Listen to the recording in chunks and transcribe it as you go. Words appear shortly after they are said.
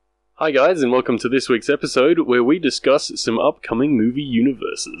Hi guys, and welcome to this week's episode where we discuss some upcoming movie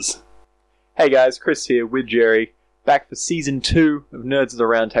universes. Hey guys, Chris here with Jerry, back for Season 2 of Nerds of the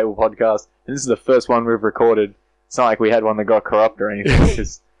Roundtable podcast, and this is the first one we've recorded. It's not like we had one that got corrupt or anything,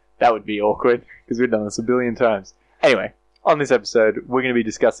 because that would be awkward, because we've done this a billion times. Anyway, on this episode, we're going to be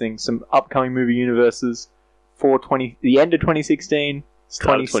discussing some upcoming movie universes for the end of 2016,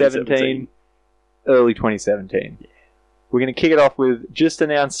 2017, early 2017. Yeah. We're going to kick it off with, just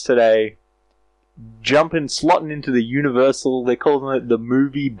announced today, slotting into the Universal, they're calling it the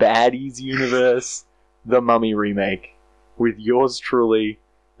Movie Baddies universe, The Mummy remake, with yours truly,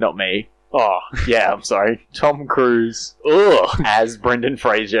 not me, I'm sorry, Tom Cruise as Brendan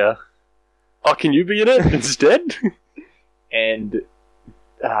Fraser. Oh, can you be in it instead? And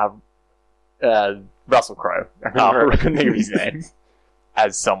Russell Crowe. I couldn't think of his name.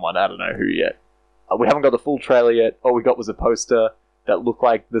 As someone, I don't know who yet. We haven't got the full trailer yet. All we got was a poster that looked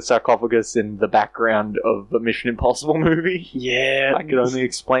like the sarcophagus in the background of a Mission Impossible movie. Yeah. I could only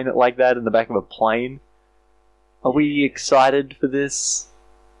explain it like that in the back of a plane. Are we excited for this?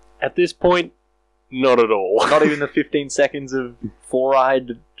 At this point, not at all. Not even the 15 seconds of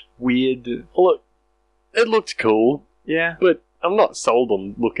four-eyed, weird... Look, it looked cool. Yeah. But I'm not sold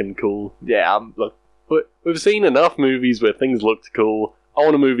on looking cool. Yeah, look. But we've seen enough movies where things looked cool. I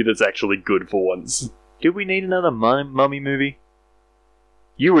want a movie that's actually good for once. Do we need another mummy movie?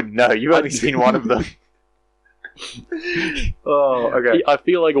 You would know. You've only seen one of them. Oh, okay. I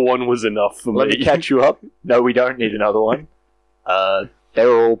feel like one was enough for Let me catch you up. No, we don't need another one. They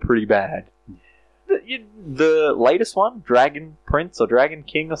were all pretty bad. The latest one, Dragon Prince or Dragon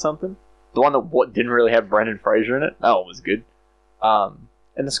King or something, the one that didn't really have Brendan Fraser in it, that one was good. And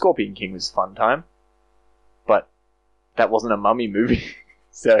the Scorpion King was a fun time. But that wasn't a mummy movie.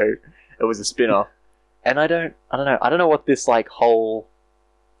 So it was a spin-off. And I don't know what this like whole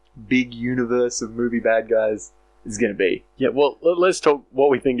big universe of movie bad guys is going to be. Yeah, well, let's talk what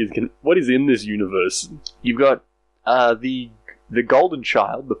we think what is in this universe. You've got the Golden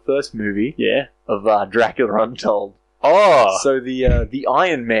Child, the first movie, of Dracula Untold. Oh, so the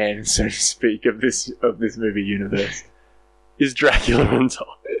Iron Man, so to speak, of this movie universe is Dracula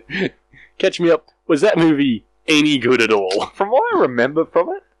Untold. Catch me up. Was that movie any good at all? From what I remember from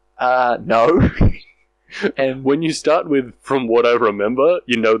it, no. And when you start with "from what I remember,"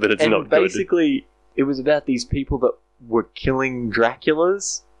 you know that it's not good. Basically, it was about these people that were killing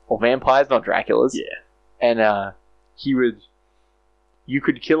Draculas or vampires, not Draculas. Yeah. And you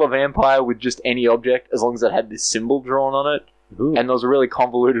could kill a vampire with just any object as long as it had this symbol drawn on it. Ooh. And there was a really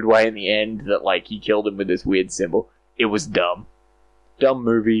convoluted way in the end that like he killed him with this weird symbol. It was dumb. Dumb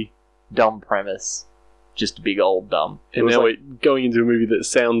movie, dumb premise. Just a big old dumb. And now we're going into a movie that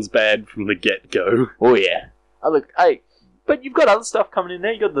sounds bad from the get-go. Oh, yeah. But you've got other stuff coming in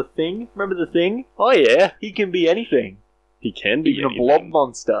there. You got The Thing. Remember The Thing? Oh, yeah. He can be anything. He can be even a blob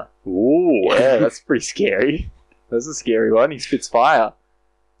monster. Ooh. Yeah, that's pretty scary. That's a scary one. He spits fire.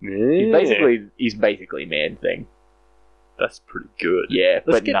 Yeah. He's basically Man-Thing. That's pretty good. Yeah,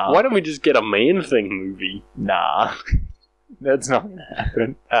 nah. Why don't we just get a Man-Thing movie? Nah. That's not going to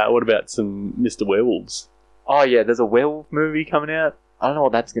happen. What about some Mr. Werewolves? Oh, yeah, there's a werewolf movie coming out. I don't know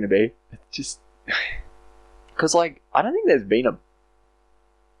what that's going to be. Just... Because, I don't think there's been a...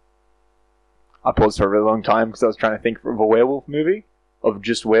 I paused for a really long time because I was trying to think of a werewolf movie. Of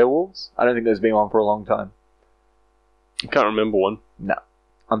just werewolves. I don't think there's been one for a long time. I can't remember one. No.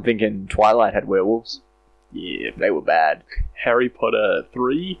 I'm thinking Twilight had werewolves. Yeah, they were bad. Harry Potter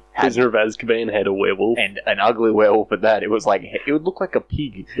 3, Prisoner of Azkaban had a werewolf. And an ugly werewolf at that. It was like, it would look like a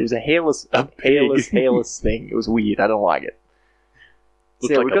pig. It was a hairless thing. It was weird. I don't like it.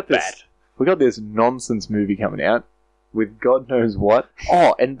 Looked like a bat. We got this nonsense movie coming out with God knows what.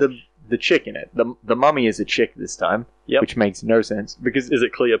 Oh, and the chick in it. The mummy is a chick this time. Yep. Which makes no sense. Because is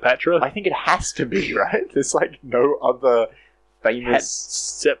it Cleopatra? I think it has to be, right? There's no other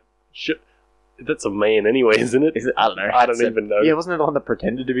famous... That's a man anyway, isn't it? Is it? I don't know. I don't even know. Yeah, wasn't it the one that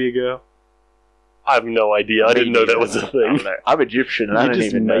pretended to be a girl? I have no idea. I didn't know that was a thing. I don't know. I'm Egyptian and I don't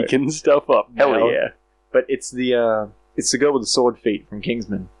even know. You're just making stuff up now. Hell yeah. But it's the girl with the sword feet from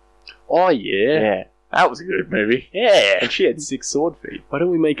Kingsman. Oh, yeah. Yeah. That was a good movie. Yeah. And she had 6 sword feet. Why don't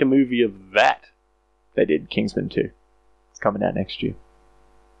we make a movie of that? They did. Kingsman 2. It's coming out next year.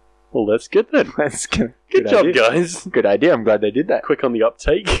 Well, that's good then. That's good. Good job, guys. Good idea. I'm glad they did that. Quick on the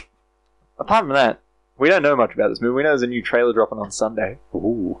uptake. Apart from that, we don't know much about this movie. We know there's a new trailer dropping on Sunday.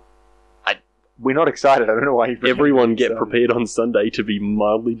 Ooh. We're not excited. I don't know why you... Everyone get prepared on Sunday to be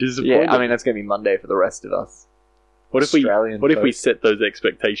mildly disappointed. Yeah, I mean, that's going to be Monday for the rest of us. What if we set those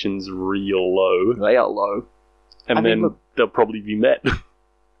expectations real low? They are low. And then they'll probably be met.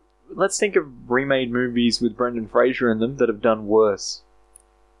 let's think of remade movies with Brendan Fraser in them that have done worse.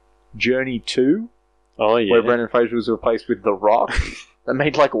 Journey 2, Oh, yeah. where Brendan Fraser was replaced with The Rock. That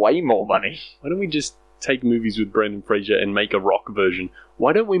made, like, way more money. Why don't we just take movies with Brendan Fraser and make a rock version?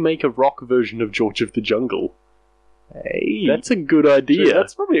 Why don't we make a rock version of George of the Jungle? Hey. That's a good idea. Dude,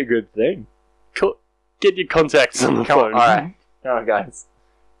 that's probably a good thing. Get your contacts on the Come phone. on, alright. Alright, guys.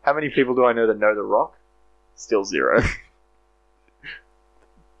 How many people do I know that know The Rock? Still 0.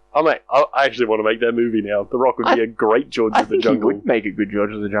 I actually want to make that movie now. The Rock would be a great George I of the think he Jungle. would make a good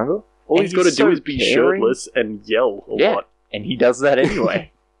George of the Jungle. All And he's got to he's do so is be caring. shirtless and yell a lot. And he does that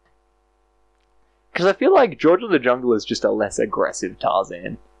anyway. Because I feel like George of the Jungle is just a less aggressive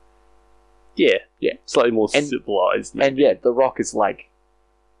Tarzan. Yeah. Yeah. Slightly more And- civilized. And yeah, The Rock is like...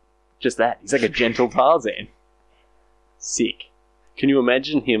 just that. He's like a gentle Tarzan. Sick. Can you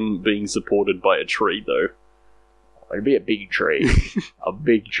imagine him being supported by a tree, though? It'd be a big tree. A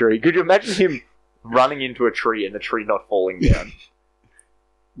big tree. Could you imagine him running into a tree and the tree not falling down?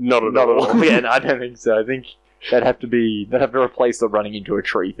 Not at Not at all. all. Yeah, I don't think so. I think they'd have to replace the running into a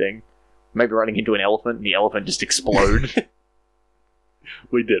tree thing. Maybe running into an elephant and the elephant just explode.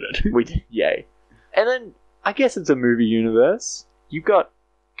 We did it. Yay. And then, I guess it's a movie universe. You've got,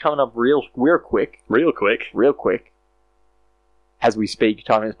 coming up real quick, Real quick. as we speak,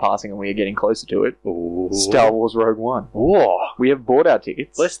 time is passing and we are getting closer to it. Ooh. Star Wars Rogue One. Whoa. We have bought our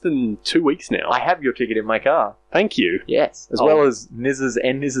tickets. Less than 2 weeks now. I have your ticket in my car. Thank you. Yes. As Oh. well as Niz's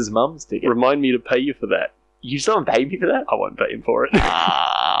and Niz's mum's ticket. Remind me to pay you for that. You still haven't paid me for that? I won't pay him for it.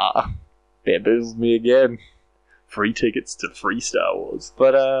 Ah. Bamboozled me again. Free tickets to free Star Wars.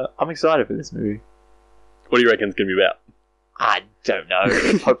 But I'm excited for this movie. What do you reckon it's going to be about? I don't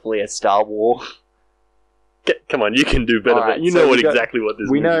know. Hopefully a Star War. Come on, you can do better. Alright, Than, you so know what we got- exactly what this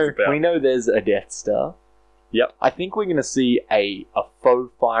we movie know is about. we know there's a Death Star. Yep. I think we're gonna see a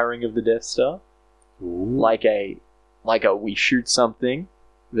faux firing of the Death Star. Ooh. Like a we shoot something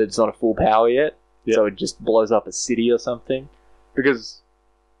that's not a full power yet. Yep. So it just blows up a city or something. Because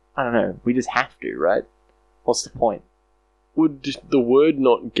I don't know, we just have to, right? What's the point? Would the word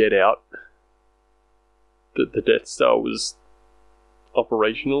not get out that the Death Star was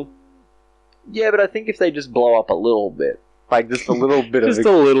operational? Yeah, but I think if they just blow up a little bit, like just a little bit Just of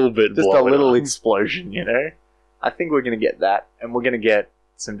a little bit. just a blowing little up. explosion, you know? I think we're going to get that, and we're going to get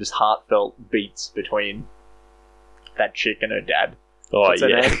some just heartfelt beats between that chick and her dad. Oh, What's her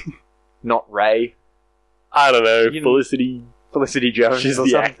yeah. name? Not Ray. I don't know. You know- Felicity. Felicity Jones She's or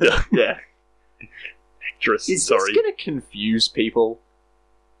the something. actor. Yeah. Actress. Is sorry. this going to confuse people?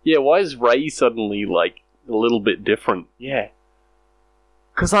 Yeah, why is Ray suddenly, like, a little bit different? Yeah.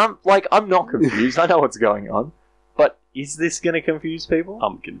 Because I'm not confused. I know what's going on. But is this going to confuse people?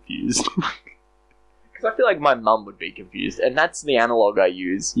 I'm confused. Because I feel like my mum would be confused, and that's the analog I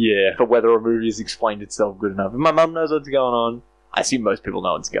use Yeah. for whether a movie has explained itself good enough. If my mum knows what's going on, I assume most people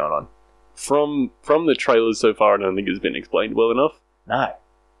know what's going on. From the trailers so far, I don't think it's been explained well enough. No.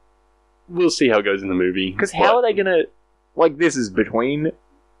 We'll see how it goes in the movie. Because how are they going to... Like, this is between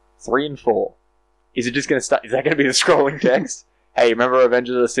 3 and 4. Is it just going to start... Is that going to be the scrolling text? Hey, remember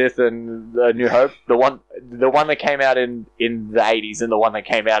Avengers of the Sith and New Hope? The one that came out in the 80s and the one that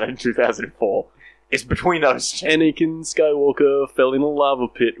came out in 2004. It's between those two. Anakin Skywalker fell in a lava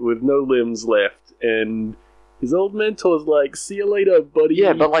pit with no limbs left, and his old mentor's like, "See you later, buddy."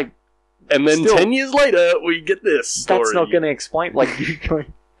 Yeah, but like... and then still- 10 years later, we get this story. That's not going to explain... Like,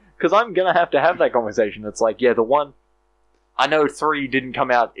 because I'm going to have that conversation. That's like, yeah, the one... I know 3 didn't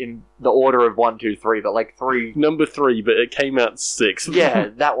come out in the order of 1, 2, 3, but like 3... Number 3, but it came out 6. Yeah,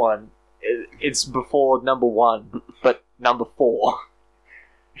 that one. It's before number 1, but number 4.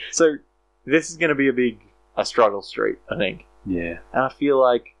 So, this is going to be a struggle street, I think. Yeah. And I feel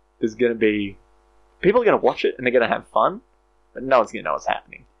like there's going to be... People are going to watch it and they're going to have fun, but no one's going to know what's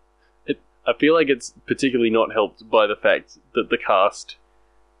happening. I feel like it's particularly not helped by the fact that the cast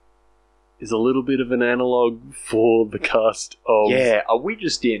is a little bit of an analogue for the cast of... Yeah, are we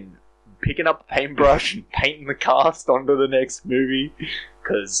just in picking up a paintbrush and painting the cast onto the next movie?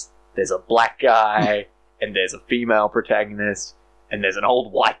 Because there's a black guy, and there's a female protagonist, and there's an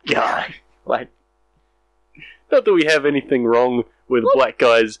old white guy. Like, Not that we have anything wrong with black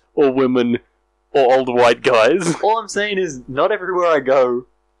guys, or women, or old white guys. all I'm saying is, not everywhere I go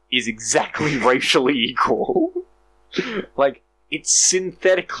is exactly racially equal. Like, it's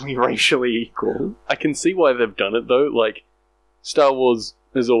synthetically racially equal. I can see why they've done it, though. Like, Star Wars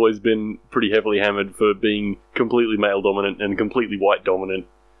has always been pretty heavily hammered for being completely male-dominant and completely white-dominant.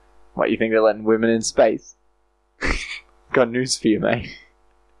 What, you think they're letting women in space? Got news for you, mate.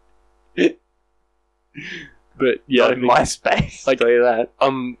 But yeah, Not in my space, I'll tell you that.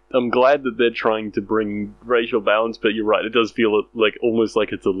 I'm glad that they're trying to bring racial balance, but you're right, it does feel like almost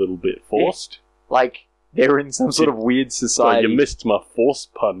like it's a little bit forced. Like, they're in some sort of weird society. You missed my force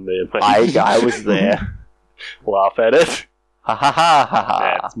pun there, mate. I was there. Laugh at it. Ha ha ha ha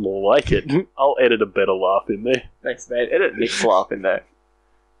ha. That's more like it. I'll edit a better laugh in there. Thanks, mate. Edit Nick's laugh in there.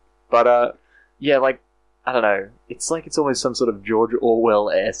 But, yeah, like, I don't know. It's like it's almost some sort of George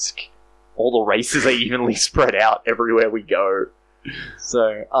Orwell-esque. All the races are evenly spread out everywhere we go.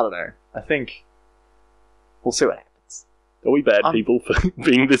 So, I don't know. I think we'll see what happens. Are we bad people for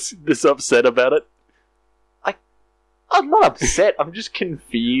being this upset about it? I'm not upset. I'm just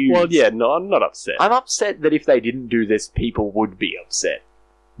confused. Well, yeah, no, I'm not upset. I'm upset that if they didn't do this, people would be upset.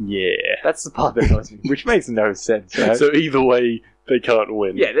 Yeah. That's the part that annoys me, which makes no sense, right? So either way, they can't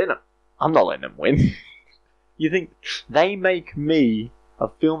win. Yeah, they're not. I'm not letting them win. You think they make me a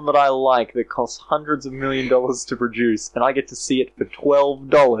film that I like that costs hundreds of $millions to produce, and I get to see it for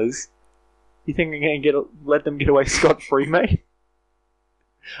 $12? You think I'm going to let them get away scot-free, mate?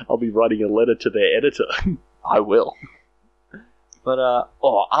 I'll be writing a letter to their editor. I will. But,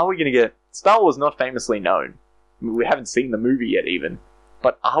 are we going to get... Star Wars not famously known. I mean, we haven't seen the movie yet, even.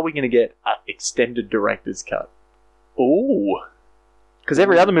 But are we going to get an extended director's cut? Ooh. Because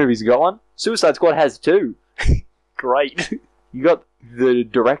every other movie's got one. Suicide Squad has two. Great. You got the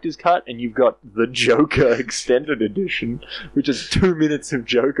director's cut, and you've got the Joker extended edition, which is 2 minutes of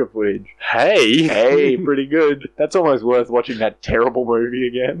Joker footage. Hey, pretty good. That's almost worth watching that terrible movie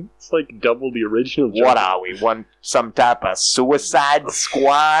again. It's like double the original Joker. What are we, some type of Suicide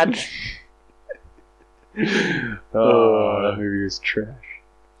Squad? That movie was trash.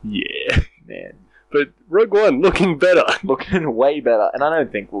 Yeah. Man. But Rogue One, looking better. Looking way better. And I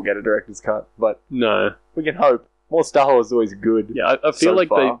don't think we'll get a director's cut, but no, we can hope. More Star Wars is always good. Yeah, I feel like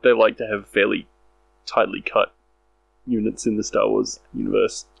they like to have fairly tightly cut units in the Star Wars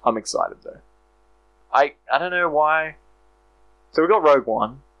universe. I'm excited, though. I don't know why. So we got Rogue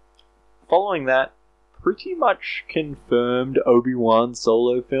One. Following that, pretty much confirmed Obi-Wan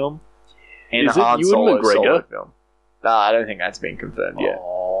solo film. And is it Han Ewan Solo McGregor? solo film. Nah, I don't think that's been confirmed yet.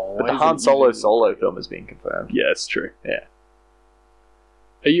 Oh, But the Han Solo solo film has been confirmed. Yeah, it's true. Yeah.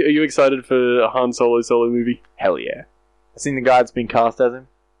 Are you excited for a Han solo movie? Hell yeah. I've seen the guy that's been cast as him.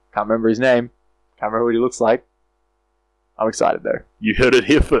 Can't remember his name. Can't remember what he looks like. I'm excited, though. You heard it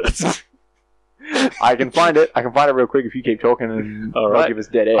here first. I can find it. I can find it real quick if you keep talking and All right. give us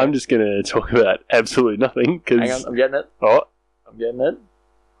dead air. I'm just going to talk about absolutely nothing. Cause... Hang on, I'm getting it. Oh. I'm getting it.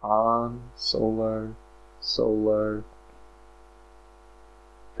 Han Solo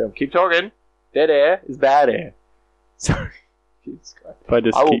film. Keep talking. Dead air is bad air. Sorry. Jesus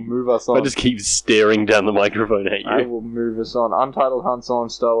Christ. I will move us on. I just keep staring down the microphone at you. I will move us on. Untitled Han Solo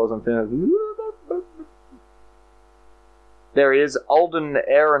and Star Wars Unfinished. There he is, Alden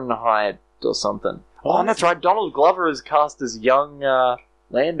Ehrenheit or something. Oh, and that's right. Donald Glover is cast as young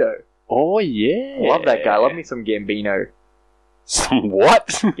Lando. Oh, yeah. I love that guy. I love me some Gambino. Some what?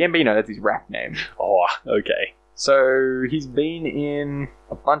 Gambino, that's his rap name. Oh, okay. So, he's been in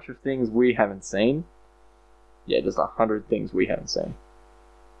a bunch of things we haven't seen. Yeah, just 100 things we haven't seen.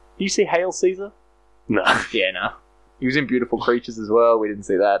 Did you see Hail Caesar? No. Yeah, no. He was in Beautiful Creatures as well. We didn't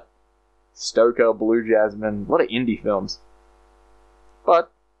see that. Stoker, Blue Jasmine. A lot of indie films.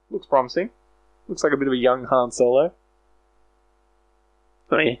 But, looks promising. Looks like a bit of a young Han Solo.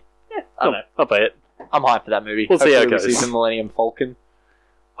 Oh, yeah. Yeah, I don't know. I'll pay it. I'm hyped for that movie. We'll see how it Hopefully we goes. see the Millennium Falcon.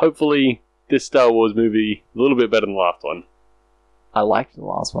 Hopefully, this Star Wars movie a little bit better than the last one. I liked the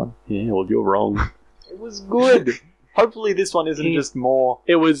last one. Yeah, well, you're wrong. It was good. Hopefully this one isn't just more...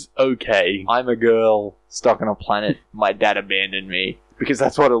 It was okay. I'm a girl stuck on a planet. My dad abandoned me. Because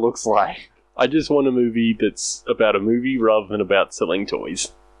that's what it looks like. I just want a movie that's about a movie rather than about selling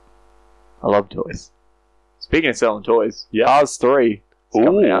toys. I love toys. Speaking of selling toys, Yeah. Cars 3 is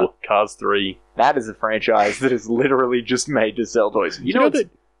coming Ooh, out. Cars 3. That is a franchise that is literally just made to sell toys. You know that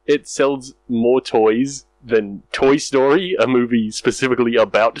it sells more toys than Toy Story, a movie specifically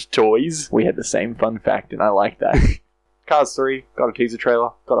about toys? We had the same fun fact, and I like that. Cars 3, got a teaser trailer,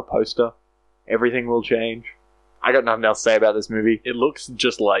 got a poster. Everything will change. I got nothing else to say about this movie. It looks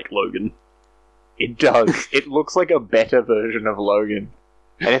just like Logan. It does. It looks like a better version of Logan.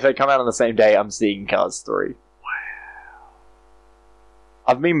 And if they come out on the same day, I'm seeing Cars 3. Wow.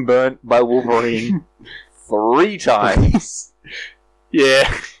 I've been burnt by Wolverine 3 times.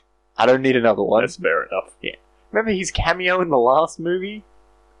 Yeah. I don't need another one. That's fair enough. Yeah. Remember his cameo in the last movie?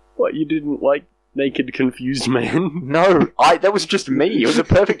 What, you didn't like Naked Confused Man? No, that was just me. It was a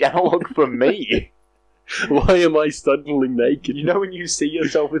perfect analog for me. Why am I suddenly naked? You know when you see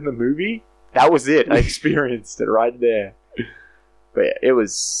yourself in the movie? That was it. I experienced it right there. But yeah, it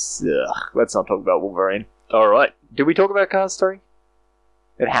was... let's not talk about Wolverine. Alright. Did we talk about Cars 3?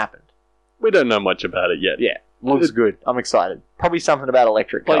 It happened. We don't know much about it yet. Yeah. Looks good. I'm excited. Probably something about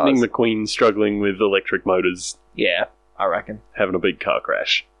electric cars. Lightning McQueen struggling with electric motors, Yeah, I reckon. having a big car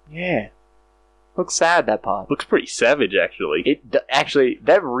crash. Yeah. Looks sad, that part. Looks pretty savage, actually. Actually,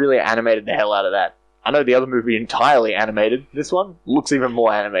 they've really animated the hell out of that. I know the other movie entirely animated. This one looks even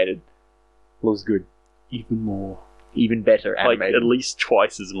more animated. Looks good. Even more. Even better Like, animated. at least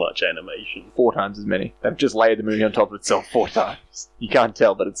twice as much animation. 4 times as many. They've just layered the movie on top of itself 4 times. You can't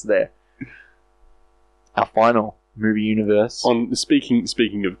tell, but it's there. Our final movie universe.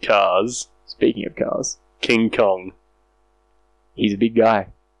 Speaking of cars, Speaking of cars, King Kong. he's a big guy.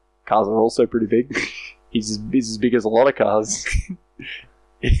 Cars are also pretty big. He's as big as a lot of cars.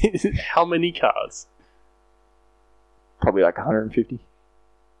 How many cars? Probably like 150.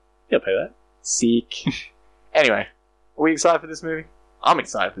 Yeah, pay that. Sick. Anyway, are we excited for this movie? I'm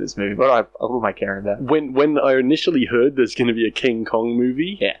excited for this movie. What am I caring about? When I initially heard there's going to be a King Kong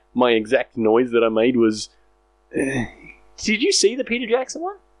movie, Yeah. my exact noise that I made was, Did you see the Peter Jackson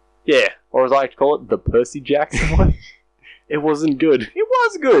one? yeah, Or as I like to call it, the Percy Jackson one? it wasn't good. It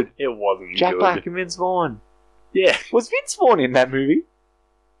was good. It wasn't Jack good. Black and Vince Vaughn. Yeah, Was Vince Vaughn in that movie?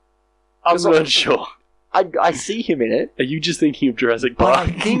 I'm 'Cause not sure. I see him in it, Are you just thinking of Jurassic but Park?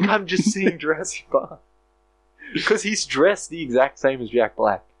 I think I'm just seeing Jurassic Park. Because he's dressed the exact same as Jack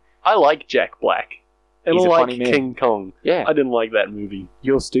Black. I like Jack Black. And He's I a like funny man. King Kong. Yeah. I didn't like that movie.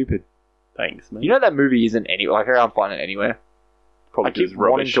 You're stupid. Thanks, man. You know that movie isn't anywhere. Like, I can't find it anywhere. Probably I keep just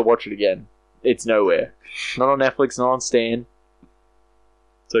wanting rubbish. to watch it again. It's nowhere. Not on Netflix, not on Stan.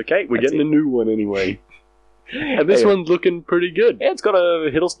 It's okay. We're That's getting a new one anyway. And this Anyway. one's looking pretty good. Yeah, it's got a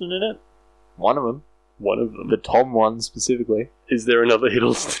Hiddleston in it. One of them. One of them. The Tom one, specifically. Is there another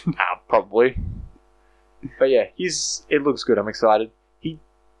Hiddleston? Probably. But yeah, it looks good. I'm excited.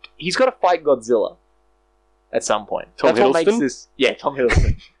 He's got to fight Godzilla at some point. Tom That's what makes Hiddleston? this. Yeah, Tom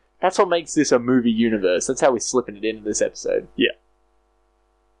Hiddleston. That's what makes this a movie universe. That's how we're slipping it into this episode. Yeah.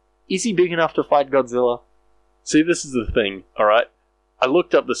 Is he big enough to fight Godzilla? See, this is the thing, alright? I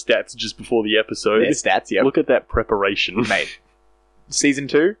looked up the stats just before the episode. Their stats, yeah. Look at that preparation. Mate. Season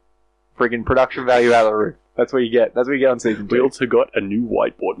 2, friggin' production value out of the roof. That's what you get. That's what you get on season 2. We also got a new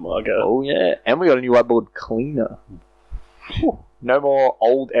whiteboard marker. Oh yeah, and we got a new whiteboard cleaner. Whew. No more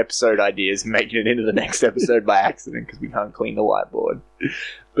old episode ideas making it into the next episode by accident because we can't clean the whiteboard.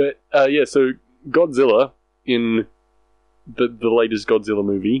 But, yeah, so Godzilla, in the latest Godzilla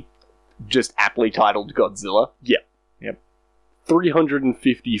movie, Just aptly titled Godzilla.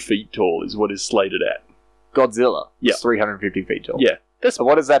 350 feet tall is what is slated at. Godzilla Yeah. is 350 feet tall. Yeah. That's, So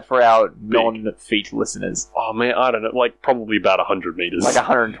what is that for our non-feet listeners? oh man, I don't know, like probably about 100 meters. Like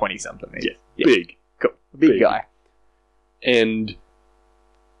 120 something. Yeah. Yeah. Big. Cool. Big Big. guy. And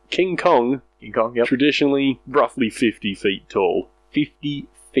King Kong, King Kong, yep. traditionally roughly 50 feet tall. 50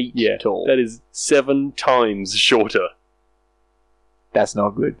 feet Yeah, tall. that is 7 times shorter. That's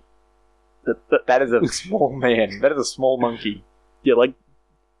not good. That is a small man. That is a small monkey. Yeah, like,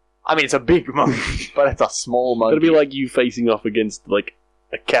 I mean, it's a big monkey, but it's a small monkey. that'd be like you facing off against, like,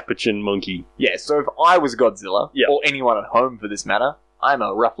 a capuchin monkey. Yeah, so if I was Godzilla, Yeah. or anyone at home for this matter, I'm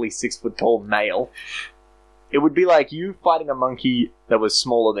a roughly 6 foot tall male. It would be like you fighting a monkey that was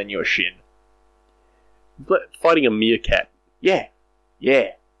smaller than your shin. But fighting a meerkat. Yeah.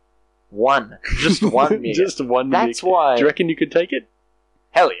 Yeah. One. Just one meerkat. Just one That's meerkat. why... Do you reckon you could take it?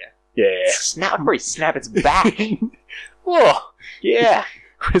 Hell yeah. Yeah. Snap, probably snap its back. Oh, Yeah.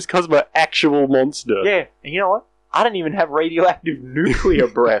 Chris Cosmo, actual monster. Yeah. And you know what? I don't even have radioactive nuclear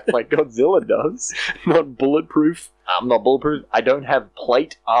breath like Godzilla does. Not bulletproof. I'm not bulletproof. I don't have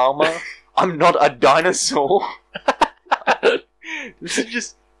plate armor. I'm not a dinosaur. This is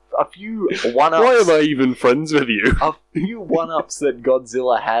just a few one-ups. Why am I even friends with you? A few one-ups that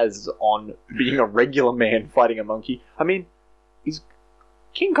Godzilla has on being a regular man fighting a monkey. I mean,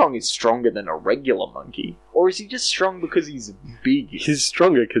 King Kong is stronger than a regular monkey, or is he just strong because he's big? He's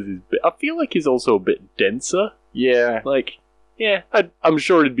stronger because he's... I feel like he's also a bit denser. Yeah. Like, yeah, I'm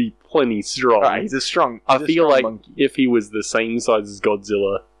sure it'd be plenty strong. Right, he's a strong. I he's a feel strong like monkey. if he was the same size as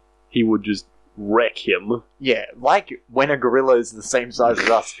Godzilla, he would just wreck him. Yeah, like when a gorilla is the same size as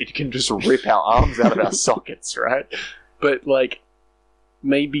us, it can just rip our arms out of our sockets, right? But, like,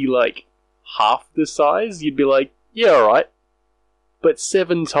 maybe, like, half the size, you'd be like, yeah, alright. But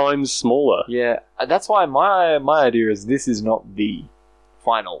 7 times smaller. Yeah, that's why my idea is this is not the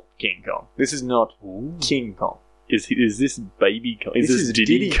final King Kong. This is not King Kong. Is this Baby Kong? Is This this is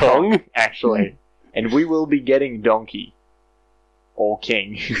Diddy Diddy Kong? Actually. And we will be getting Donkey. Or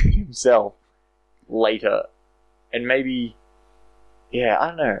King himself. later. And maybe... Yeah, I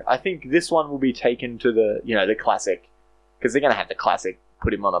don't know. I think this one will be taken to the classic. Because they're going to have the classic,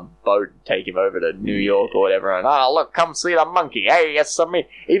 put him on a boat and take him over to New York or whatever. And, look, come see the monkey. Hey, it's some me.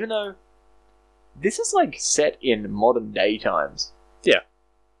 Even though this is, like, set in modern day times. Yeah.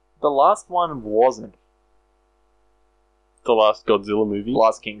 The last one wasn't. The last Godzilla movie?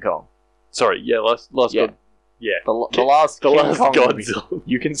 Last King Kong. Sorry, yeah, last Yeah. Yeah. The last King Kong movie. Godzilla.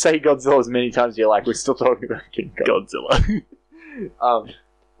 You can say Godzilla as many times as you like. We're still talking about King Kong. Godzilla.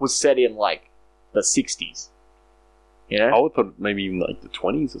 Was set in, like, the 60s. You know? I would thought maybe even like the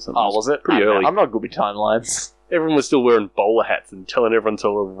 20s or something. Oh, was it? Pretty early. I'm not good with timelines. Everyone was still wearing bowler hats and telling everyone to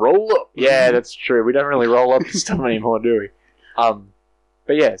roll up. Yeah, that's true. We don't really roll up this stuff anymore, do we?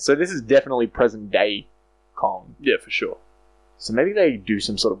 But yeah, so this is definitely present day Kong. Yeah, for sure. So maybe they do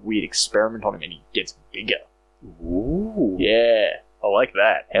some sort of weird experiment on him and he gets bigger. Ooh. Yeah. I like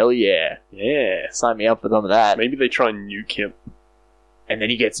that. Hell yeah. Yeah. Sign me up for some of that. Maybe they try and nuke him. And then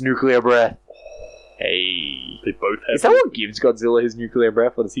he gets nuclear breath. Hey. They both have... Is that what gives Godzilla his nuclear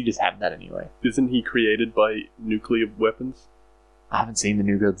breath, or does he just have that anyway? Isn't he created by nuclear weapons? I haven't seen the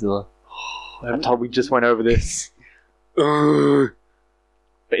new Godzilla. I'm told we just went over this. But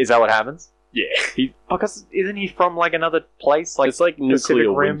is that what happens? Yeah. Because isn't he from like another place? Like it's like Pacific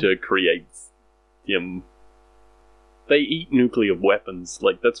nuclear Rim? winter creates him. They eat nuclear weapons.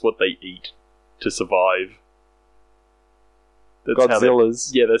 Like, that's what they eat to survive. That's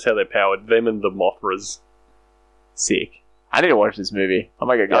Godzillas. That's how they're powered. Them and the Mothras. Sick. I need to watch this movie. I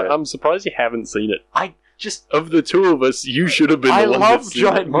might go I'm surprised you haven't seen it. I just... Of the two of us, you should have been I the one love that's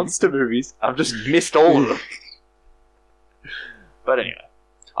giant monster movies. I've just missed all of them. But anyway.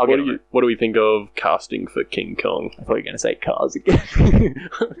 What do we think of casting for King Kong? I thought you were going to say Cars again.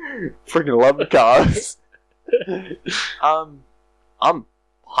 Freaking love the Cars. I'm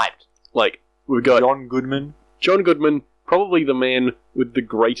hyped. Like, we've got John Goodman, probably the man with the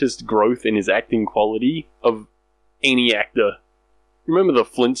greatest growth in his acting quality of any actor. Remember the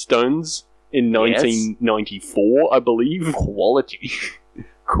Flintstones in 1994, I believe? Quality.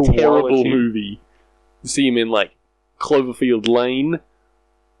 Terrible movie. You see him in, like, Cloverfield Lane,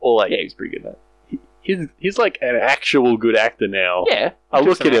 or, like... Yeah, he's pretty good at that. He's like an actual good actor now. Yeah. I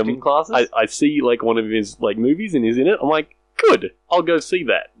look at him, classes. I see, like, one of his, like, movies and he's in it, I'm like, good, I'll go see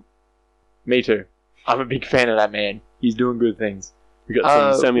that. Me too. I'm a big fan of that man. He's doing good things. We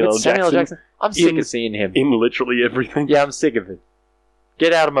got some Samuel L. Jackson. I'm sick of seeing him. In literally everything. Yeah, I'm sick of it.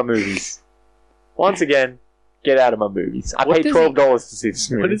 Get out of my movies. Once again, get out of my movies. I paid $12 to see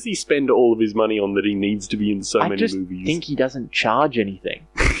this movie. What does he spend all of his money on that he needs to be in so many movies? I think he doesn't charge anything.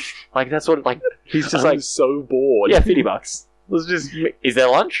 Like, that's what, like, he's just I'm so bored. Yeah, $50. Let's just... Is there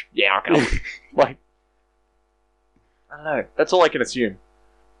lunch? Yeah, I'll come. Like, I don't know. That's all I can assume.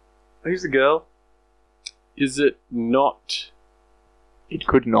 Who's the girl? Is it not... It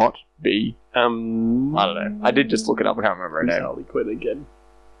could not be. I don't know. I did just look it up. I can't remember her name. Harley Quinn again.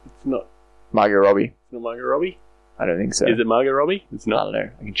 It's not... Margot Robbie. It's not Margot Robbie? I don't think so. Is it Margot Robbie? It's not. I don't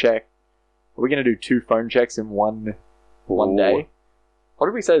know. I can check. Are we going to do 2 phone checks in one day? What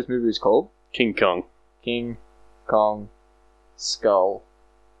did we say this movie was called? King Kong. King Kong Skull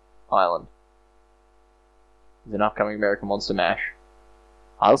Island. There's an upcoming American Monster Mash.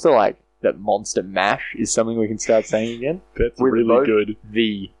 I also like that Monster Mash is something we can start saying again. That's really good.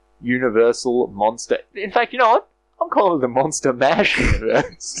 The Universal Monster... In fact, you know what? I'm calling it the Monster Mash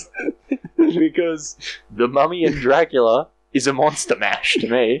universe. Because The Mummy and Dracula is a monster mash to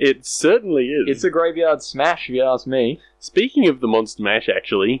me. It certainly is. It's a graveyard smash, if you ask me. Speaking of the Monster Mash,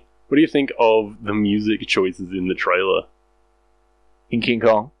 actually, what do you think of the music choices in the trailer? In King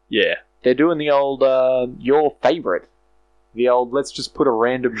Kong? Yeah. They're doing the old, your favourite. The old, let's just put a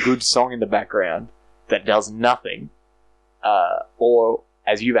random good song in the background that does nothing. Or,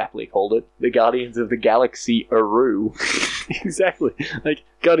 as you've aptly called it, the Guardians of the Galaxy Aru. Exactly. Like,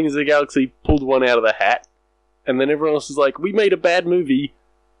 Guardians of the Galaxy pulled one out of the hat, and then everyone else is like, we made a bad movie,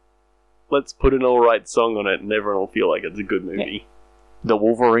 let's put an alright song on it, and everyone will feel like it's a good movie. Yeah. The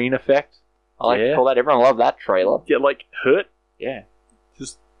Wolverine effect. I like to call that. Everyone loved that trailer. Yeah, like, Hurt? Yeah.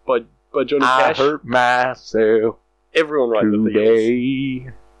 Just by Johnny Cash. I hurt myself. Everyone writes the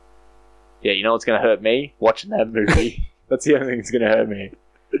thing. Yeah, you know what's going to hurt me? Watching that movie. That's the only thing that's going to hurt me.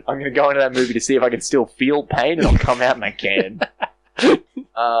 I'm going to go into that movie to see if I can still feel pain, and I'll come out and I can.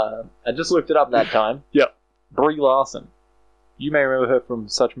 I just looked it up that time. Yep. Brie Larson. You may remember her from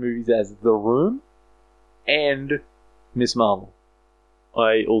such movies as The Room and Miss Marvel.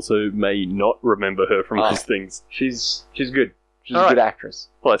 I also may not remember her from those things. She's good. She's a good actress.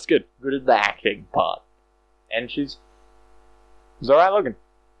 Well, that's good. Good at the acting part. And she's alright looking.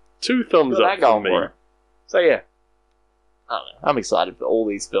 2 thumbs Got up that for going me. for it. So yeah, I don't know. I'm excited for all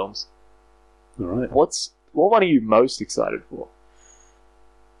these films. Alright. What one are you most excited for?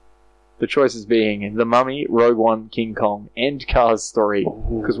 The choices being The Mummy, Rogue One, King Kong, and Cars 3.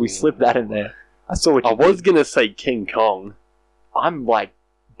 Because we slipped that in there. I saw what you I was did. going to say King Kong, I'm like,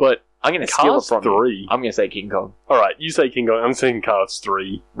 but I'm going to steal it Cars from 3. you. I'm going to say King Kong. Alright, you say King Kong, I'm saying Cars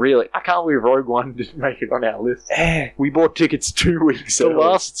 3. Really? I can't believe Rogue One didn't make it on our list. We bought tickets 2 weeks The ago.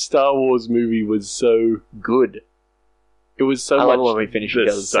 last Star Wars movie was so Good. It was so I much love when we finish the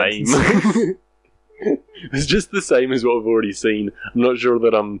together same. sentences. It was just the same as what we've already seen. I'm not sure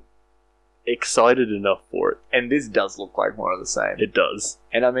that I'm excited enough for it. And this does look like more of the same. It does.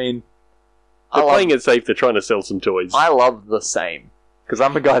 And I mean, They're playing it safe. They're trying to sell some toys. I love the same. Because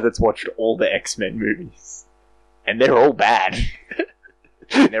I'm a guy that's watched all the X-Men movies. And they're all bad.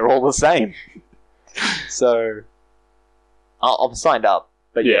 And they're all the same. So, I'm signed up.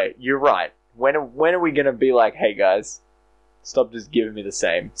 But yeah, you're right. When are we going to be like, hey guys, stop just giving me the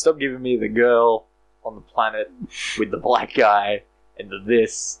same. Stop giving me the girl on the planet with the black guy and the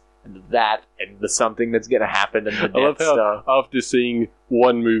this and the that and the something that's going to happen and the I love Death how Star. after seeing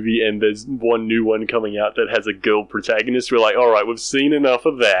one movie and there's one new one coming out that has a girl protagonist, we're like, alright, we've seen enough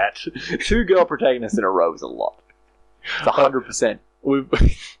of that. 2 girl protagonists in a row is a lot. It's 100%.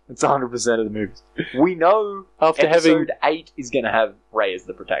 It's 100% of the movies. We know After episode 8 is going to have Rey as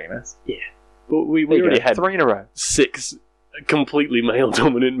the protagonist. But we There you already go, had 3 in a row. 6 completely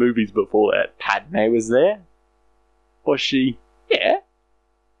male-dominant movies before that. Padme was there. Was she? Yeah.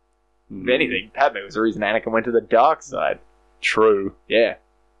 If anything, Padme was the reason Anakin went to the dark side. True. Yeah.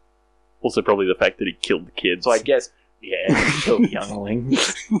 Also probably the fact that he killed the kids. So I guess, yeah, he killed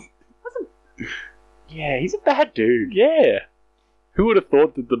younglings. Yeah, he's a bad dude. Yeah. Who would have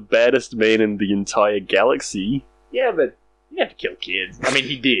thought that the baddest man in the entire galaxy... Yeah, but he didn't have to kill kids. I mean,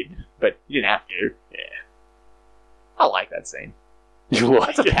 he did, but he didn't have to. Yeah. I like that scene. You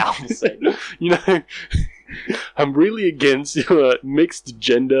like That's a powerful scene. You know, I'm really against mixed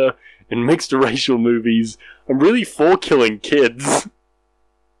gender and mixed racial movies. I'm really for killing kids.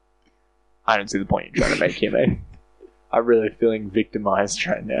 I don't see the point you're trying to make here, mate. I'm really feeling victimized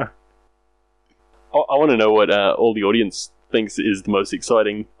right now. I want to know what all the audience thinks is the most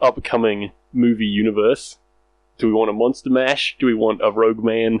exciting upcoming movie universe. Do we want a Monster Mash? Do we want a Rogue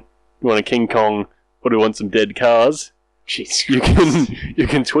Man? Do we want a King Kong? Or do we want some dead cars? Jeez. You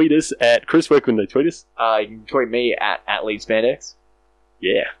can tweet us at Chris. Where can they tweet us? You can tweet me at LeadsPandex.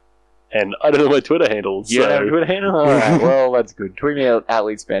 Yeah. And I don't know my Twitter handle. You don't have a Twitter handle? Alright, well, that's good. Tweet me at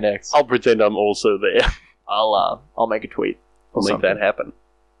LeadsPandex. I'll pretend I'm also there. I'll make a tweet. I'll make that happen.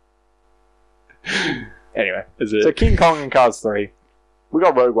 Anyway, Is it? so King Kong and Cars 3. We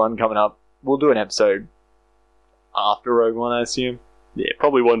got Rogue One coming up. We'll do an episode after Rogue One, I assume. Yeah,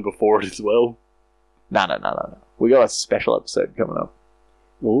 probably one before it as well. No. We got a special episode coming up.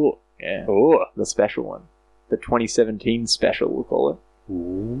 Ooh. Yeah. Ooh. The special one. The 2017 special, we'll call it.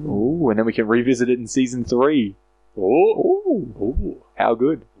 Ooh. Ooh, and then we can revisit it in Season 3. Ooh. Ooh. How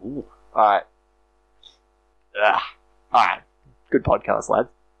good. Ooh. Alright. Alright. Good podcast, lads.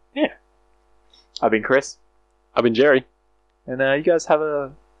 Yeah. I've been Chris. I've been Jerry. And you guys have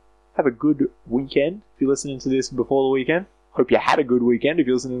a good weekend if you're listening to this before the weekend. Hope you had a good weekend if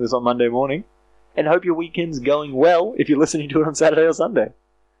you're listening to this on Monday morning. And hope your weekend's going well if you're listening to it on Saturday or Sunday.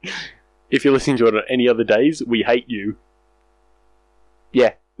 If you're listening to it on any other days, we hate you.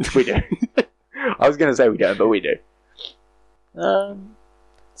 Yeah, we do. I was going to say we don't, but we do.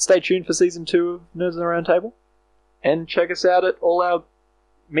 Stay tuned for Season 2 of Nerds on the Round Table. And check us out at all our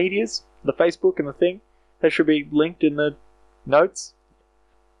medias, the Facebook and the thing. They should be linked in the notes.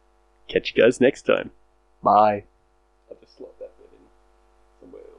 Catch you guys next time. Bye.